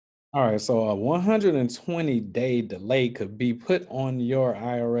All right, so a 120-day delay could be put on your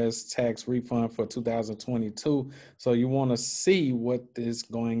IRS tax refund for 2022. So you want to see what is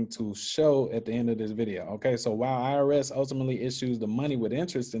going to show at the end of this video. Okay, so while IRS ultimately issues the money with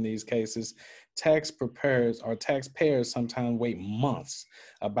interest in these cases, tax preparers or taxpayers sometimes wait months.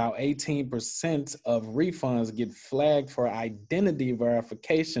 About 18% of refunds get flagged for identity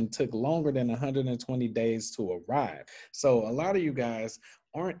verification, took longer than 120 days to arrive. So a lot of you guys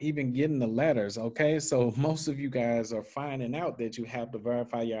aren't even getting the letters. Okay, so most of you guys are finding out that you have to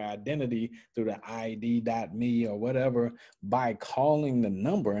verify your identity through the id.me or whatever by calling the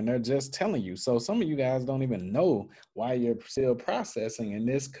number, and they're just telling you. So some of you guys don't even know why you're still processing, and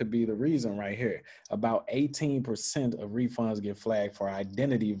this could be the reason right here. About 18% of refunds get flagged for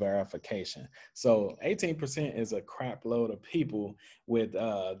identity verification. So 18% is a crap load of people with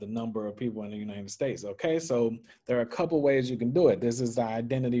the number of people in the United States. Okay, so there are a couple ways you can do it. This is the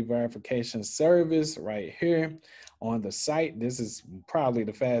identity verification service right here on the site. This is probably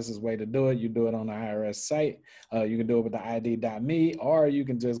the fastest way to do it. You do it on the IRS site. You can do it with the ID.me, or you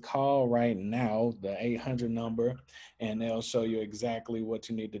can just call right now the 800 number, and they'll show you exactly what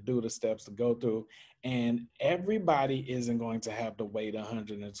you need to do, the steps to go through. And everybody isn't going to have to wait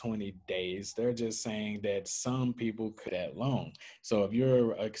 120 days. They're just saying that some people could that long. So if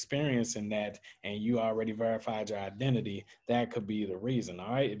you're experiencing that and you already verified your identity, that could be the reason.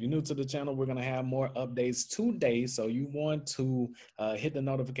 All right. If you're new to the channel, we're going to have more updates today. So you want to hit the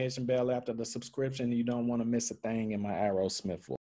notification bell after the subscription. You don't want to miss a thing in my Arrow Smith